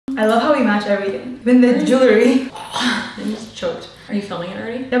I love how we match everything. Even the jewelry. I just choked. Are you filming it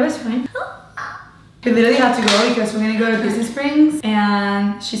already? That was fine. We literally have to go because we're gonna go to Disney Springs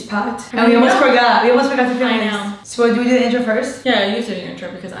and she's packed. And we almost forgot. We almost forgot to film this. So do we do the intro first? Yeah, you have to do your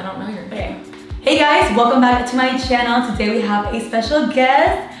intro because I don't know your Okay. Hey guys, welcome back to my channel. Today we have a special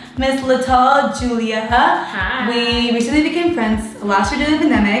guest, Miss Lital Julia. Hi. We recently became friends last year during the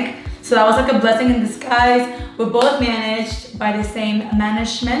pandemic. So that was like a blessing in disguise. We're both managed by the same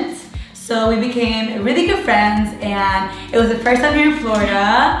management. So we became really good friends and it was the first time here in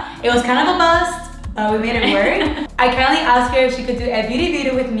Florida. It was kind of a bust, but we made it work. I kindly asked her if she could do a beauty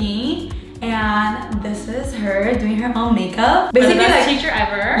video with me. And this is her doing her own makeup. Basically, the best teacher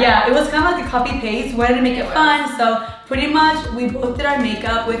ever. Yeah, it was kind of like a copy paste. We wanted to make it fun, so pretty much we both did our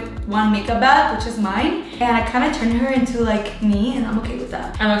makeup with one makeup bag, which is mine. And I kind of turned her into like me, and I'm okay with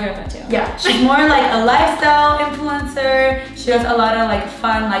that. I'm okay with that too. Yeah, she's more like a lifestyle influencer. She does a lot of like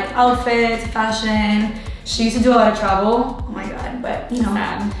fun like outfits, fashion. She used to do a lot of travel. Oh my god, but you know.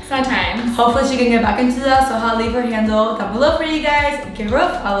 Sad times. Hopefully she can get back into that, so I'll leave her handle down below for you guys. Give her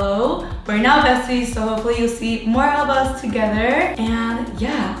a follow. We're now besties, so hopefully you'll see more of us together. And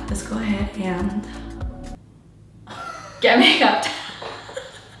yeah, let's go ahead and get makeup.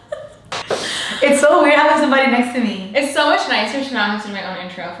 It's so weird having somebody next to me. It's so much nicer to not have to do my own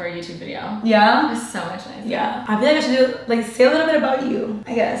intro for a YouTube video. Yeah? It's so much nicer. Yeah. I feel like I should do, like, say a little bit about you,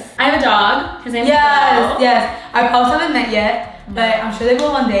 I guess. I have a dog. His name's Vale. Yes. Our paws haven't met yet, but I'm sure they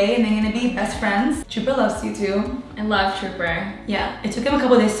will one day and they're gonna be best friends. Trooper loves you too. I love Trooper. Yeah. It took him a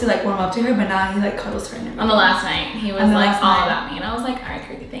couple days to like warm up to her, but now he like cuddles her and everything. On the last night, he was like all about me and I was like, alright,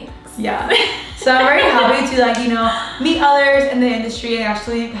 Kirby, thanks. Yeah. So I'm very happy to like, you know, meet others in the industry and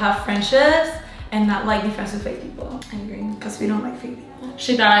actually have friendships and not like be friends with fake people. I agree. Because we don't like fake people.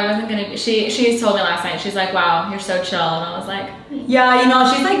 She thought I wasn't gonna be, she told me last night, she's like, wow, you're so chill. And I was like, yeah, you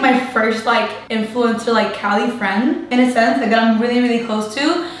know, she's like my first like influencer, like Cali friend in a sense, like that I'm really, really close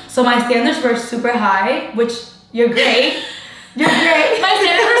to. So my standards were super high, which you're great. You're great. My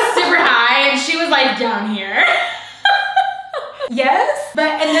standards were super high and she was like down here. Yes,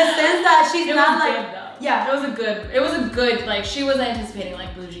 but in the sense that she's not like, good, though. Yeah, it was a good, like she was anticipating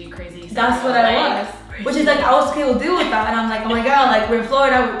like bougie, crazy stuff. That's what I was. Which is like, I was okay with deal with that. And I'm like, oh my god, like we're in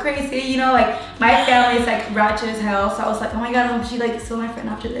Florida, we're crazy, you know, like my family is like ratchet as hell. So I was like, oh my god, I hope she like still my friend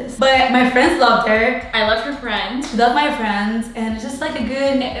after this. But my friends loved her. I loved her friend. She loved my friends. And it's just like a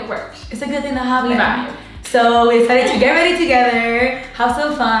good, it worked. It's a good thing that happened. We vibed. So we decided to get ready together, have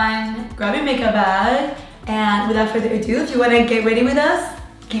some fun, grab your makeup bag. And without further ado, if you want to get ready with us,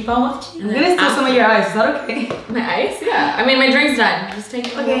 keep on watching. I'm gonna steal some of your eyes, is that okay? My ice? Yeah. I mean, my drink's done. Just take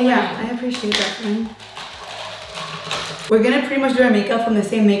it. Okay, yeah, I appreciate that, friend. We're gonna pretty much do our makeup from the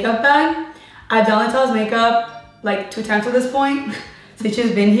same makeup bag. I've done Lital's makeup like 2 times at this point. Since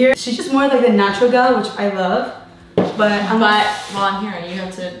she's been here. She's just more like the natural gal, which I love. But while I'm here, you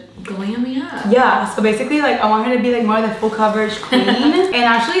have to glam me up. Yeah, so basically like I want her to be like more the full coverage queen. And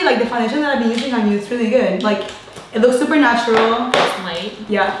actually like the foundation that I've been using on you is really good. Like it looks super natural. It's light.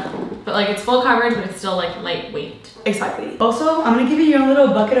 Yeah. But like it's full coverage, but it's still like lightweight. Exactly. Also, I'm gonna give you your own little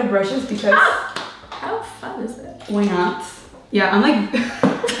bucket of brushes because how fun is it? Why not? Yeah, I'm like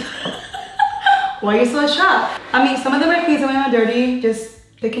why are you so shocked? I mean, some of them are clean, some of them are dirty. Just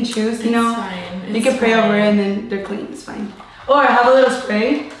they can choose, you know. It's fine. You can pray over it and then they're clean, it's fine. Or I have a little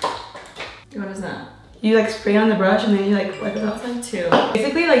spray. What is that? You like spray on the brush and then you like wipe it off. That's like 2.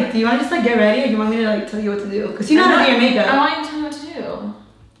 Basically, like, do you want to just like get ready or do you want me to like tell you what to do? Because you know how to do your makeup. I want you to tell me what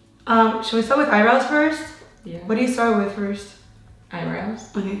to do. Should we start with eyebrows first? Yeah. What do you start with first? Eyebrows.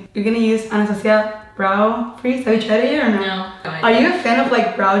 Okay. You're gonna use Anastasia brow freeze. Have you tried it yet or no? No. Are you a fan of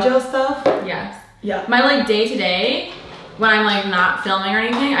like brow gel stuff? Yes. Yeah. My like day to day, when I'm like not filming or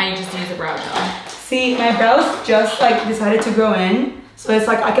anything, I just use a brow gel. See, my brows just like decided to grow in. So it's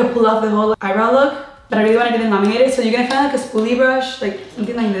like I can pull off the whole eyebrow look, but I really want to get them laminated. So you're gonna find like a spoolie brush, like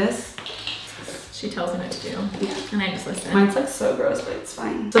something like this. She tells me what to do. Yeah. And I just listen. Mine's like so gross, but it's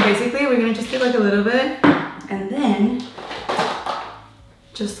fine. So basically we're gonna just get like a little bit and then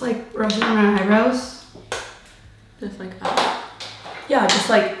just like brush it on our eyebrows. Just like that. Yeah, just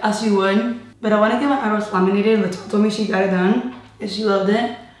like as you would. But I want to get my eyebrows laminated. Lital told me she got it done and she loved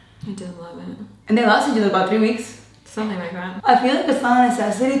it. I did love it. And they lasted you like about 3 weeks. Something like that. I feel like it's not a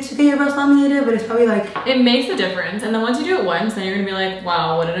necessity to get your brows laminated, but it's probably like... It makes a difference. And then once you do it once, then you're going to be like,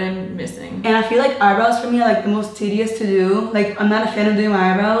 wow, what did I missing? And I feel like eyebrows for me are like the most tedious to do. Like I'm not a fan of doing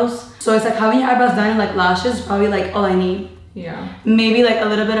my eyebrows. So it's like having your eyebrows done and like lashes is probably like all I need. Yeah. Maybe Maybe like a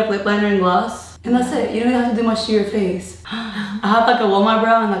little bit of lip liner and gloss. And that's it. You don't even have to do much to your face. I have like a Walmart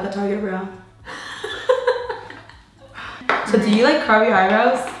brow and like a Target brow. So do you like carve your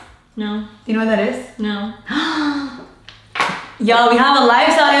eyebrows? No. Do you know what that is? No. Yo, we have a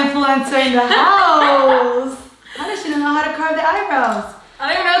lifestyle influencer in the house. How does she know how to carve the eyebrows? I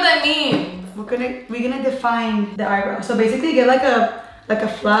don't even know what that means. We're gonna define the eyebrow. So basically, get like a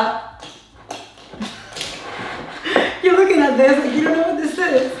flat. You're looking at this like you don't know what this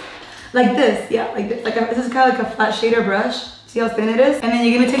is. Like this, yeah, like this. This is kind of like a flat shader brush. See how thin it is? And then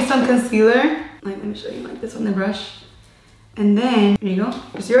you're gonna take some concealer. Like, let me show you like this on the brush. And then here you go.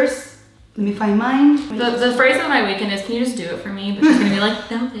 It's yours. Let me find mine. The phrase of my weekend is, "Can you just do it for me?" But she's gonna be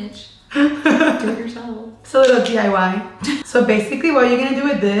like, "No, bitch, do it yourself." It's a little DIY. So basically, what you're gonna do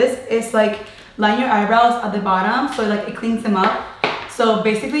with this is like line your eyebrows at the bottom, so like it cleans them up. So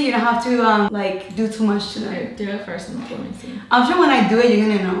basically, you don't have to like do too much to them. Okay, do it first and let me see. I'm sure when I do it, you're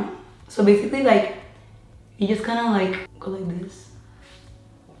gonna know. So basically, like you just kind of like go like this.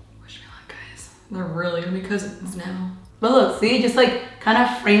 Wish me luck, guys. They're really gonna be cousins now. But look, see, it just like kind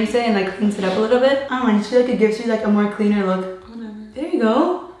of frames it and like cleans it up a little bit. I don't know, I just feel like it gives you like a more cleaner look. Whatever. There you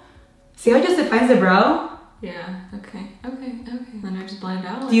go. See how it just defines the brow? Yeah, okay. Then I just blend it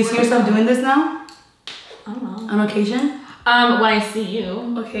out. Do you see yourself doing this now? I don't know. On occasion? When I see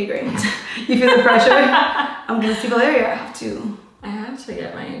you. Okay, great. You feel the pressure? I'm gonna see Valeria. I have to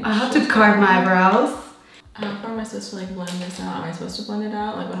get my... I have to carve my eyebrows. How far am I supposed to like blend this out? Am I supposed to blend it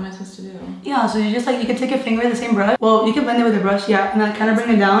out? Like, what am I supposed to do? Yeah, so you just like, you can take your finger with the same brush. Well, you can blend it with a brush, yeah, and then kind of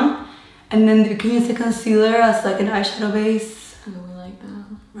bring it down. And then you can use the concealer as like an eyeshadow base. I really like that.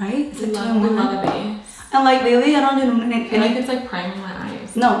 Right? It's like I love a base. And like lately, I don't do anything. I feel like it's like priming my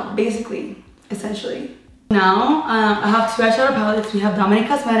eyes. No, basically, essentially. Now, I have two eyeshadow palettes. We have Dominic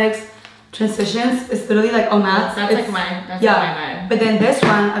Cosmetics Transitions. It's literally like all matte. That's like my vibe. But then this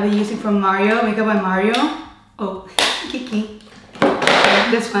one I've been using from Mario, Makeup by Mario. Oh, Kiki.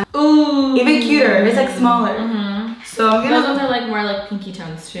 This one. Ooh. Even cuter. It's like smaller. So I'm gonna. Those ones are like more like pinky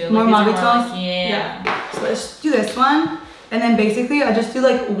tones too. More like, mauve tones. Like, yeah. So let's do this one, and then basically I just do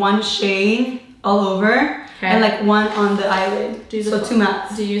like one shade all over, and like one on the eyelid. So two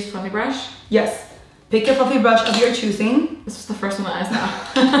mattes. Do you use fluffy brush? Yes. Pick a fluffy brush of your choosing. This is the first one that I saw.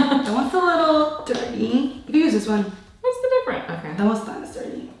 That one's a little dirty. You can use this one. What's the difference? Okay. That one's not as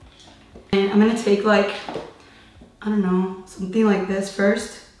dirty. And I'm gonna take like, I don't know, something like this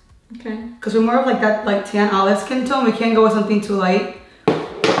first. Okay. Because we're more of like that like tan olive skin tone. We can't go with something too light.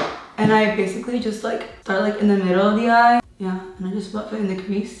 And I basically just like start like in the middle of the eye. Yeah, and I just buff it in the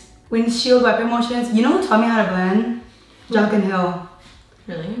crease. Windshield wiper motions. You know who taught me how to blend? Jonathan Hill.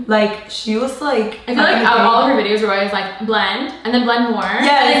 Really? Like, she was like... I feel like all of her videos were always like, blend, and then blend more, and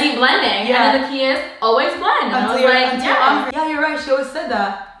then keep blending, and then the key is always blend. And I was like, yeah, you're right, she always said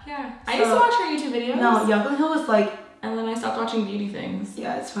that. Yeah. I used to watch her YouTube videos. No, Jonathan Hill was like... And then I stopped watching beauty things.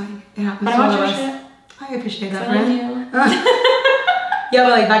 Yeah, it's fine. It happens but to I all of watch us. your shit. I appreciate that, I love friend. you. Yeah,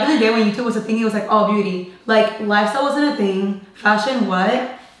 but like back in the day when YouTube was a thing, it was like all beauty. Like, lifestyle wasn't a thing. Fashion,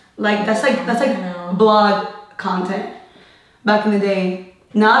 what? Like, that's like blog content back in the day.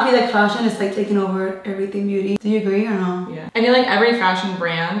 Now I feel like fashion is like taking over everything beauty. Do you agree or no? Yeah. I feel like every fashion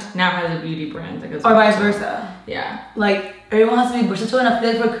brand now has a beauty brand. Like, or vice versa. Yeah. Like, everyone has to be versatile, and I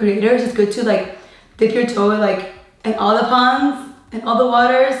feel like for creators, it's good to like dip your toe like in all the ponds and all the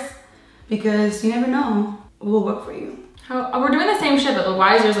waters, because you never know what will work for you. We're doing the same shit, but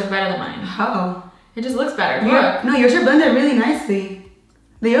why is yours look better than mine? How? It just looks better. Look. No, yours are blended really nicely.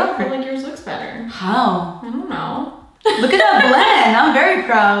 They are. I feel like yours looks better. How? I don't know. Look at that blend. I'm very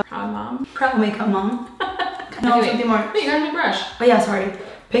proud. Proud mom. Proud makeup mom. No, Okay, something more. Wait, you got a new brush. Oh yeah, sorry.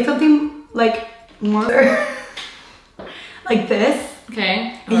 Pick something like more like this.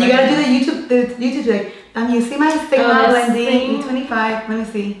 Okay. And you gotta do the YouTube like, I'm using my Stigma blending E25. Let me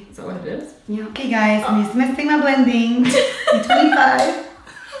see. Is that what it is? Yeah. Okay guys, I'm using my Stigma blending E25.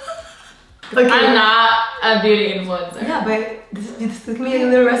 Okay. I'm not a beauty influencer. Yeah, but this can be a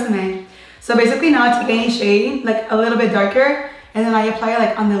little resume. So basically now I take any shade, like a little bit darker, and then I apply it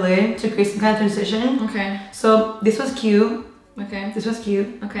like on the lid to create some kind of transition. Okay. So this was cute. Okay. This was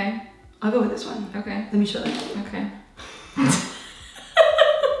cute. Okay. I'll go with this one. Okay. Let me show you. Okay.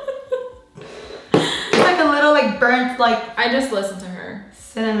 It's like a little like burnt like... I just listened to her.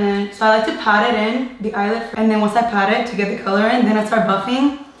 Cinnamon. So I like to pat it in, the eyelid, and then once I pat it to get the color in, then I start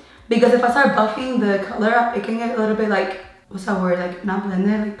buffing. Because if I start buffing the color, it can get a little bit like... What's that word? Like not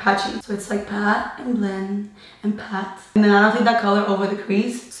blended, like patchy. So it's like pat and blend and pat. And then I don't take that color over the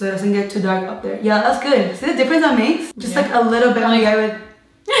crease so it doesn't get too dark up there. Yeah, that's good. See the difference that makes? Just like a little bit on the eyelid.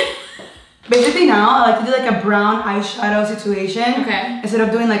 Basically now I like to do like a brown eyeshadow situation. Okay. Instead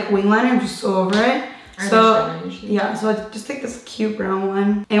of doing like wing liner, I'm just over it. So yeah, so I just take this cute brown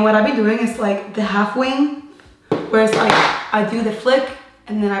one. And what I've been doing is like the half wing, where it's like I do the flick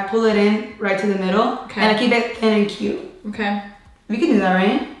and then I pull it in right to the middle. Okay. And I keep it thin and cute. Okay. We can do that,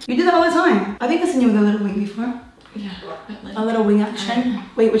 right? You do that all the time. I think I've seen you with a little wing before. Yeah. Like, a little wing action.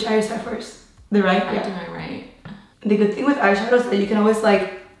 Wait, which eye you start first? The right? I do my right. The good thing with eyeshadow is that you can always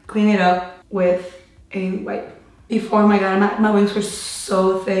like clean it up with a wipe. Before, oh my god, my wings were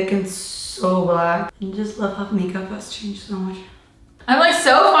so thick and so black. I just love how makeup has changed so much. I'm like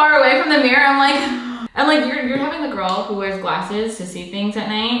so far away from the mirror. I'm like you're having the girl who wears glasses to see things at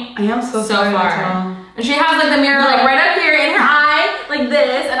night. I am so far. And she has like the mirror like right up here in her eye, like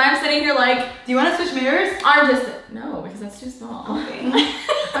this, and I'm sitting here like. Do you want to switch mirrors? No, because that's too small. Okay.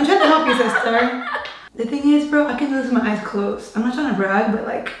 I'm trying to help you, sister. The thing is, bro, I can do this with my eyes closed. I'm not trying to brag, but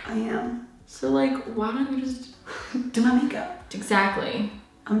like I am. So like, why don't you just do my makeup? Exactly.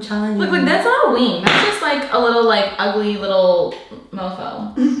 I'm challenging. Look, like that's not a wing. That's just like a little like ugly little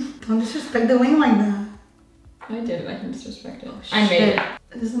mofo. Don't disrespect the wing like that. I did it. I can disrespect it. I made it.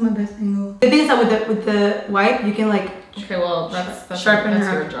 This is my best angle. The thing is that with the wipe, you can like. Okay, well that's sharpen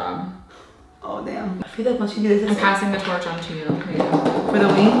that's your job. Oh damn! I feel like once you do this, I'm passing the torch on to you. For the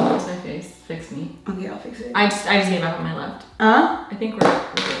wing. Fix my face. Fix me. Okay, I'll fix it. I just gave up on my left. I think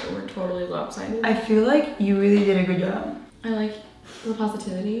we're totally lopsided. I feel like you really did a good job. I like the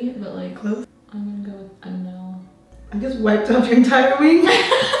positivity, but like close. I'm gonna go with a no. I just wiped off your entire wing. Where'd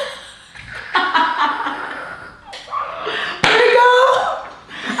it go?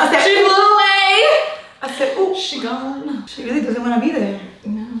 I said, she flew away. I said, oh, she gone. She really doesn't want to be there.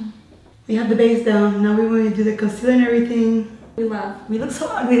 No. We have the base down. Now we want to do the concealer and everything. We look so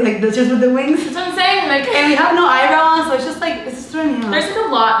ugly, like just with the wings. That's what I'm saying. Like, and we have no eyebrows, so it's just like it's just throwing me off. There's like a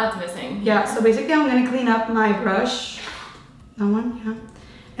lot that's missing. Yeah. So basically, I'm gonna clean up my brush. That one, yeah.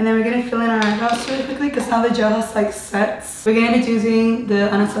 And then we're gonna fill in our eyebrows really quickly because now the gel has like sets. We're gonna be using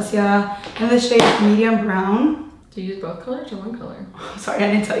the Anastasia in the shade medium brown. Do you use both colors or one color? Sorry,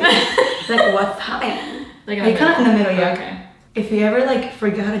 I didn't tell you. Like what's happening? Like kind of in the middle, yeah. Okay. If you ever like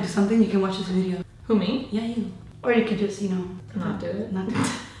forget how to do something, you can watch this video. Who, me? Yeah, you. Or you could just, you know, not do it. Not do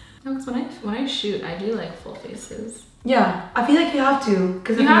it. No, because when I shoot, I do like full faces. Yeah, I feel like you have to,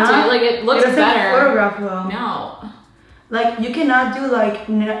 because you have to. Like it looks better. Photograph well. No. Like you cannot do like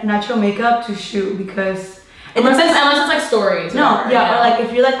natural makeup to shoot because unless it's like stories. No, yeah, or like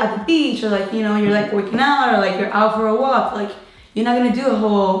if you're like at the beach or like you know you're like working out or like you're out for a walk, like you're not gonna do a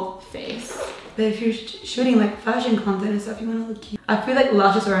whole face. But if you're shooting like fashion content and stuff, you wanna look cute. I feel like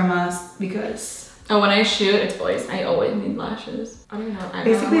lashes are a must because. Oh, when I shoot, I always need lashes. I don't know.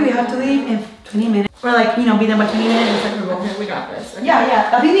 Basically, we have to leave in 20 minutes. Or like, you know, be done by 20 minutes. It's like okay, we got this. Okay. Yeah.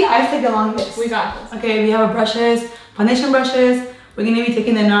 I think the eyes take the longest. We got this. Okay, we have our brushes, foundation brushes. We're gonna be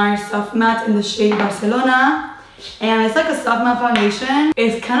taking the NARS Soft Matte in the shade Barcelona. And it's like a soft matte foundation.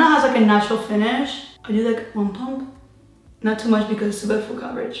 It kind of has like a natural finish. I do like one pump. Not too much because it's super full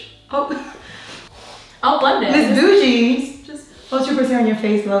coverage. Oh. I'll blend it. Miss Bougie. What's your percent on your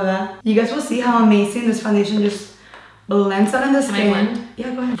face? Love that. You guys will see how amazing this foundation just blends out in the skin. Can I blend?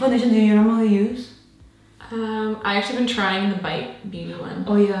 Yeah, go ahead. What foundation do you normally use? I actually been trying the Bite Beauty one.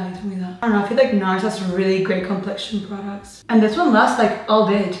 Oh yeah, you told me that. I don't know, I feel like NARS has really great complexion products. And this one lasts like all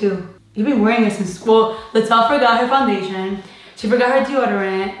day too. You've been wearing it since, well, Lital forgot her foundation. She forgot her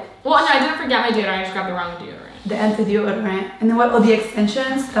deodorant. Well, no, I didn't forget my deodorant, I just grabbed the wrong deodorant. The anti-deodorant. And then what, oh, the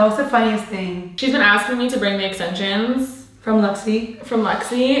extensions? That was the funniest thing. She's been asking me to bring the extensions. From Luxie. From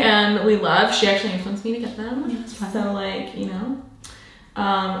Luxie, and we love. She actually influenced me to get them. Yeah, that's fine. So like, you know.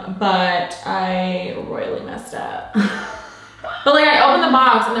 But I royally messed up. But like I opened the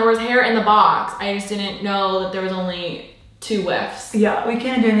box and there was hair in the box. I just didn't know that there was only 2 whiffs. Yeah, we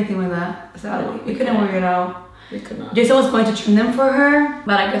can't do anything with that, sadly. No, we couldn't work it out. We could not. Jason was going to trim them for her,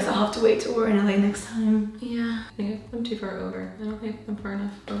 but I guess I'll have to wait till we're in LA next time. Yeah, I think I put them too far over. I don't think I put them far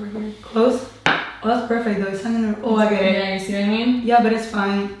enough over here. Close? Oh, that's perfect though. It's not gonna. Oh, I get it. Yeah, you see what I mean? Yeah, but it's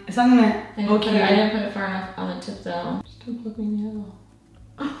fine. It's not gonna. Okay. I didn't put it far enough on the tip though. Just don't poke me in the elbow.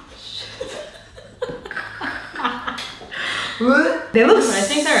 Oh shit. They look. I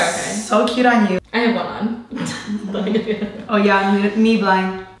think they're okay. So cute on you. I have one on. Oh yeah, me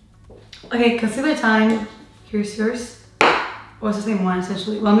blind. Okay, concealer time. Here's yours. Well, it's the same one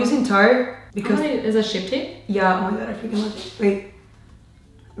essentially. Well, I'm using Tarte because. Oh, wait, is that Shape Tape? Yeah. Oh my god, I freaking love it. Wait.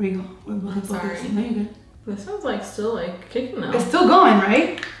 Here we go. I'm sorry. No, you're good. This sounds like still like kicking though. It's still going,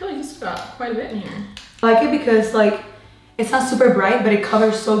 right? I feel like you still got quite a bit in here. I like it because like it's not super bright, but it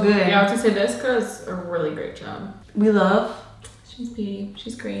covers so good. Yeah, I was gonna say this does a really great job. We love. She's beauty.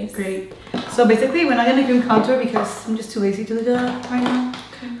 She's Grace. Great. So basically, we're not gonna cream contour because I'm just too lazy to do that right now.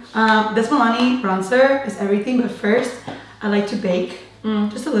 Okay. This Milani bronzer is everything, but first I like to bake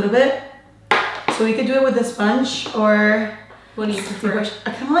just a little bit. So we could do it with a sponge or. What do you prefer?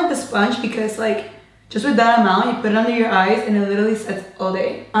 I kind of like the sponge because like just with that amount, you put it under your eyes and it literally sets all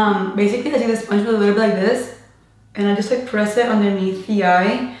day. Basically I take the sponge with a little bit like this and I just like press it underneath the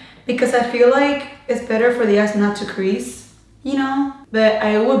eye because I feel like it's better for the eyes not to crease, you know? But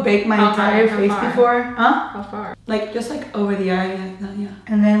I would bake my entire face before. Huh? How far? Like just like over the eye, yeah.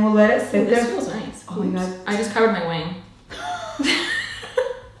 And then we'll let it sit there. This feels nice. Oh my god. I just covered my wing.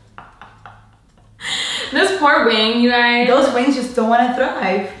 This poor wing, you guys. Those wings just don't want to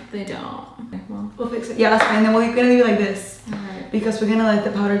thrive. They don't. Okay, well. We'll fix it. Yeah, that's fine. Then we're gonna do it like this. Alright. Because we're gonna let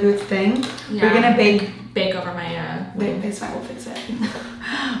the powder do its thing. Yeah. We're gonna bake over my wing. It's fine, we'll fix it.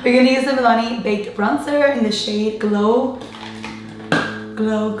 We're gonna use the Milani Baked Bronzer in the shade Glow.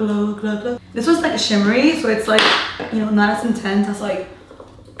 Glow, glow, glow, glow. This was like a shimmery, so it's like, you know, not as intense as like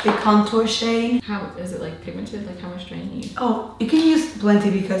the contour shade. How is it like pigmented? Like how much do I need? Oh, you can use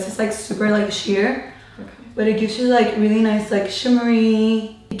plenty because it's like super like sheer. Okay. But it gives you like really nice like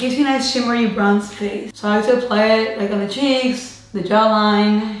shimmery. It gives you a nice shimmery bronze face. So I like to apply it like on the cheeks, the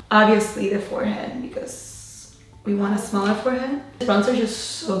jawline, obviously the forehead because we want a smaller forehead. This bronzer is just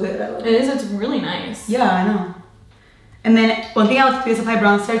so good. I love it. It is. It's really nice. Yeah, I know. And then one thing I like to do is apply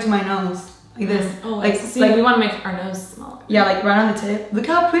bronzer to my nose. Like this. Oh, like, see, like we want to make our nose smaller. Yeah, like right on the tip. Look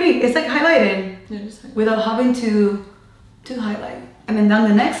how pretty. It's like highlighted. Highlighted. Without having to highlight. And then down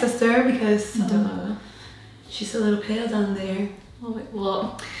the neck, sister, because she's a little pale down there.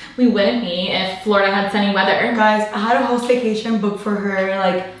 Well, we wouldn't be if Florida had sunny weather. Guys, I had a whole vacation booked for her,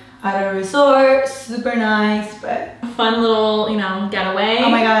 like at a resort, super nice, but a fun little, you know, getaway. Oh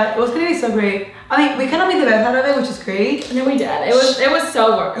my god, it was gonna be so great. I mean, we kind of made the best out of it, which is great. No, we did. It was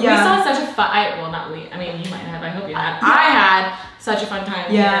so worth. Yeah. We saw such a fun. Well, not we. I mean, you might have. I hope you had. I had such a fun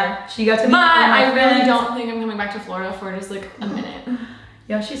time. Yeah, here. she got to meet. But I friends. really don't think I'm coming back to Florida for just like a minute.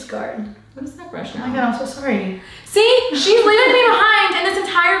 Yeah, she's scarred. What is that brush Oh now? my god, I'm so sorry. See, she's leaving me behind in this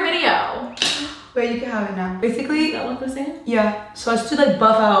entire video. Wait, you can have it now. Basically, Does that look the same? yeah. So it's to like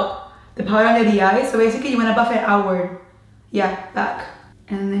buff out the powder under the eye. So basically, you want to buff it outward. Yeah, back.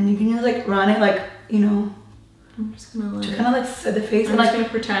 And then you can just like run it like, you know. I'm just gonna like. To kind of like set the face. I'm and just like gonna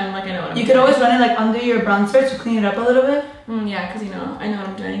pretend like I know what I'm doing. you could always run it like under your bronzer to clean it up a little bit. Yeah, because you know, I know what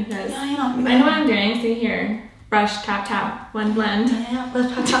I'm doing, guys. Yeah, you know. I know what I'm doing. See here. Brush, tap, tap, one blend. Yeah,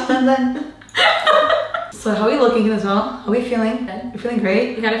 let's tap, tap, blend. So how are we looking as well? How are we feeling? Good. We're feeling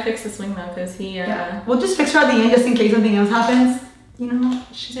great. We gotta fix the swing though, because he. Yeah. We'll just fix her at the end just in case something else happens. You know.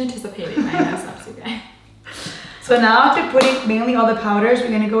 She's anticipating my mess ups, you guys. So now after putting mainly all the powders, we're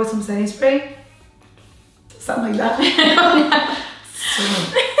gonna go with some setting spray. Something like that.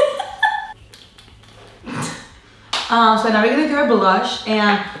 So now we're gonna do our blush,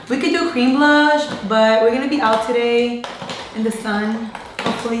 and we could do cream blush, but we're gonna be out today in the sun,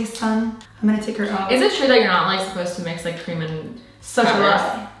 hopefully sun. I'm gonna take her out. Is it true that you're not like supposed to mix like cream and Such a powders?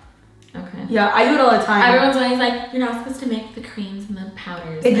 lot. Okay. Yeah, I do it all the time. Everyone's always like, you're not supposed to mix the creams and the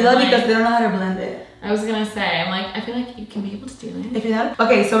powders. They do And that I'm because like, they don't know how to blend it. I was gonna say, I'm like, I feel like you can be able to do it. If you have,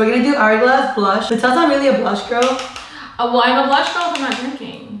 okay, so we're gonna do Hourglass blush. Lital's not really a blush girl. Oh, well, I'm a blush girl if I'm not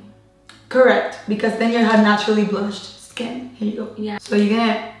drinking. Correct, because then you have naturally blushed skin. Here you go. Yeah. So you're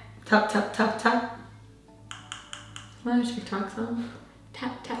gonna tap, tap, tap, tap. What is TikTok song?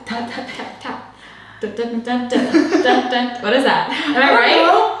 Tap, tap, tap, tap, tap, tap. Dun, dun, dun, dun, dun, dun. What is that? Am I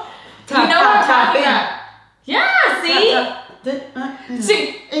right? Tap, you know tap, what I'm talking tap, about? Yeah, see? Tap, tap. See?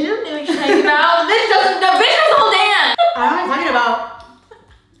 I don't know what you're talking about. This doesn't, the bitch was whole dance. I don't know what I'm talking about.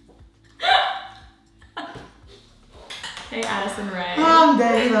 Hey, Addison Rae. I'm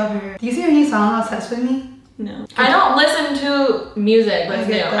dead, we love her. Do you see her new song, Obsessed With Me? No. I don't listen to music that's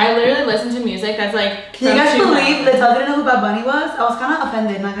new. I literally listen to music that's like. Can you guys believe Lital didn't know who Bad Bunny was? I was kind of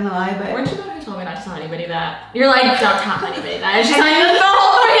offended, not gonna lie, but. Weren't you the one who told me not to tell anybody that? You're like, don't tell anybody that. I just telling you the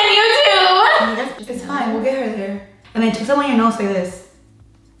whole freaking YouTube. It's fine, we'll get her there. And then take some on your nose like this.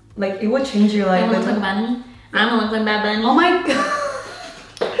 Like, it would change your life. I'm gonna look like Bunny. I'm gonna look like Bad Bunny. Oh my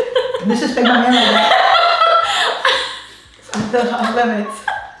god. Disrespect my man like that. It's off limits.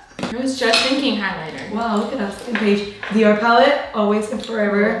 I was just thinking highlighter. Wow, look at us. Same page. Dior palette, always and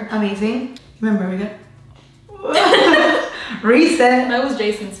forever. Amazing. Remember, we got reset. That was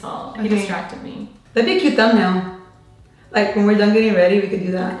Jason's fault. He Okay. distracted me. That'd be a cute thumbnail. Like when we're done getting ready, we could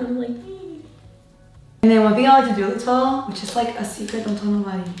do that. I'm like, And then one thing I like to do with Lital, which is like a secret, don't tell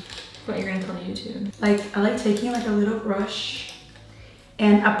nobody. what you're gonna tell YouTube? Like I like taking like a little brush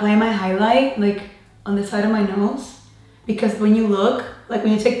and applying my highlight like on the side of my nose. Because when you look, like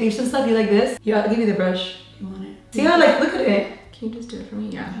when you take pictures and stuff, you like this. Yeah, I'll give you the brush if you want it. See how like, look at it. Can you just do it for me?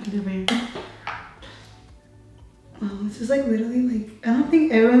 Yeah. I can do it for you. Wow, this is like literally like, I don't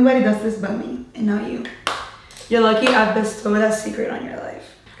think everybody does this but me and not you. You're lucky I've bestowed that secret on your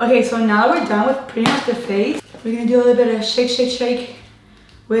life. Okay, so now we're done with pretty much the face. We're gonna do a little bit of shake, shake, shake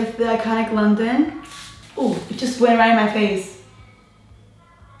with the iconic London. Ooh, it just went right in my face.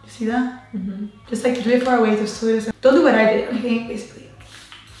 You see that? Mm-hmm. Just like really far away, just don't do what I did, okay? Basically.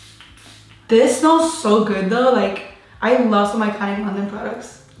 This smells so good though. Like, I love some iconic London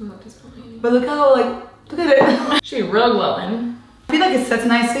products. But look how, like, look at it. She's real glowing. I feel like it sets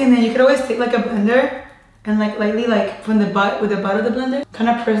nicely, and then you could always take like a blender and like lightly, like from the butt, with the butt of the blender, kind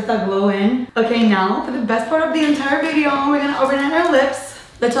of press that glow in. Okay, now for the best part of the entire video, we're gonna overnight our lips.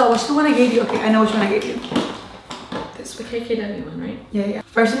 Lital, which one I gave you? Okay, I know which one I gave you. This the KKW one, right? Yeah.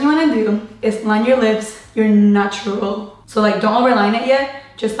 First thing you wanna do is line your lips, your natural. So like, don't overline it yet,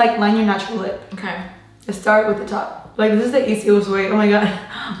 just like line your natural lip. Okay. Let's start with the top. Like, this is the easiest way. Oh my god.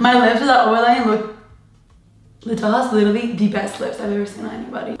 My lips without overlining look... Lital has literally the best lips I've ever seen on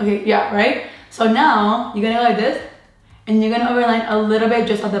anybody. Okay, yeah, right? So now, you're gonna go like this, and you're gonna overline a little bit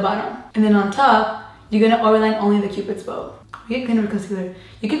just at the bottom. And then on top, you're gonna overline only the Cupid's bow. You can concealer.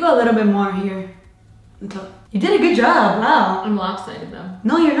 You could go a little bit more here. On top. You did a good job, wow. I'm lopsided though.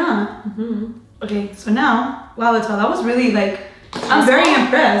 No, you're not. Mm-hmm. Okay, so now, wow, Lital, that was really like... I'm very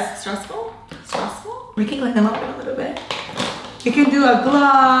impressed. Stressful? Stressful? We can clean them up a little bit. You can do a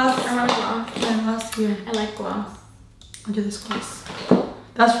gloss. I want a gloss. And gloss here. I like gloss. I'll do this gloss.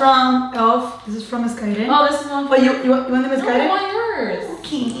 That's from e.l.f. This is from Misguided. Oh, this is one. Oh, you want the Misguided? No, I want yours.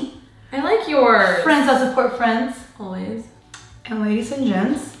 Okay. I like yours. Friends that support friends. Always. And ladies and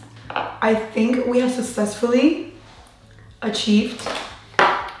gents, I think we have successfully achieved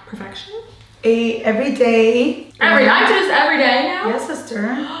perfection. A everyday. I do this every day now. Yes, sister.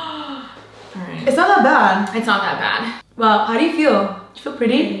 All right. It's not that bad. It's not that bad. Well, how do you feel? Do you feel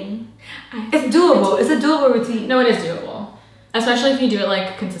pretty? It's doable. It's a doable routine. No, it is doable. Especially if you do it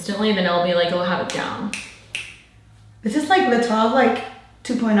like consistently, then it'll be like you'll have it down. This is like Lital like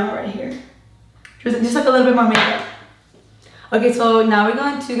 2.0 right here. Just like a little bit more makeup. Okay, so now we're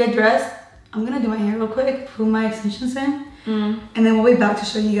going to get dressed. I'm gonna do my hair real quick, put my extensions in, and then we'll be back to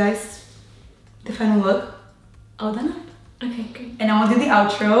show you guys the final look. All done? Okay, good. And I want to do the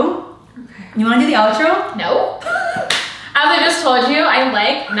outro. Okay. You want to do the outro? No. As I just told you, I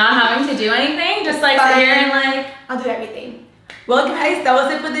like not having to do anything. Just like sit here and like... I'll do everything. Well guys, that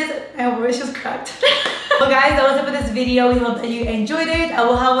was it for this. My voice just cracked. Well guys, that was it for this video. We hope that you enjoyed it. I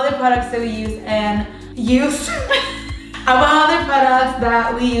will have other products that we use and I will have other products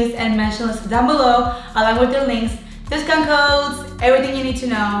that we use and mention listed down below, along with their links, discount codes, everything you need to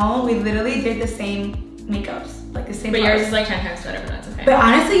know. We literally did the same makeups, like the same. But yours is like 10 times better, but that's okay. But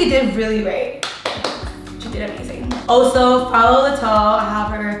honestly, you did really great. You did amazing. Also, follow Lital. I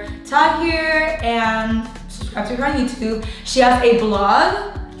have her tag here and subscribe to her on YouTube. She has a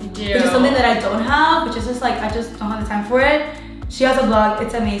blog, which is something that I don't have, which is just like, I just don't have the time for it. She has a blog,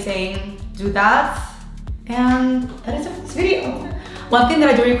 it's amazing. Do that. And that is it for this video. One thing that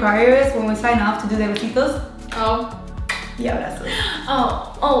I do require is when we sign off to do the besitos. Oh. Yeah, that's it.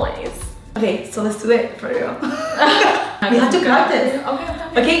 Oh, always. Okay, so let's do it for real. We have to practice.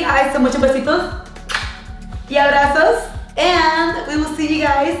 Okay guys, so muchos besitos y abrazos. And we will see you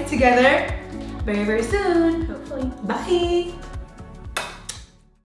guys together very, very soon. Hopefully. Bye.